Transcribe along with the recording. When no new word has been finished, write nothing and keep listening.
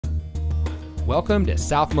Welcome to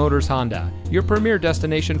South Motors Honda, your premier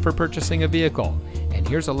destination for purchasing a vehicle. And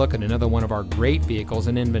here's a look at another one of our great vehicles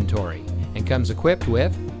in inventory, and comes equipped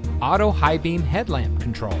with auto high beam headlamp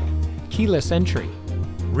control, keyless entry,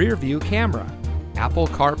 rear view camera, Apple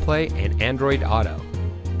CarPlay and Android Auto,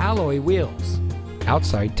 alloy wheels,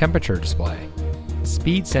 outside temperature display,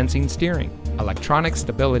 speed sensing steering, electronic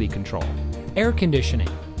stability control, air conditioning,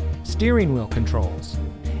 steering wheel controls,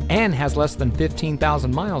 and has less than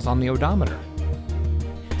 15,000 miles on the odometer.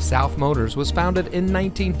 South Motors was founded in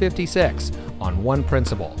 1956 on one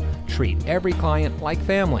principle: treat every client like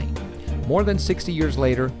family. More than 60 years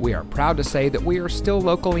later, we are proud to say that we are still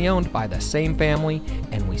locally owned by the same family,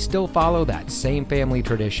 and we still follow that same family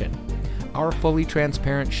tradition. Our fully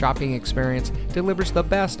transparent shopping experience delivers the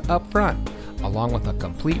best up front, along with a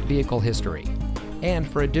complete vehicle history. And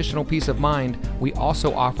for additional peace of mind, we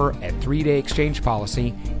also offer a 3-day exchange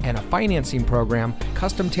policy and a financing program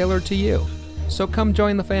custom tailored to you. So come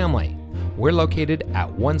join the family. We're located at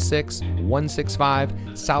 16165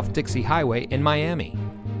 South Dixie Highway in Miami.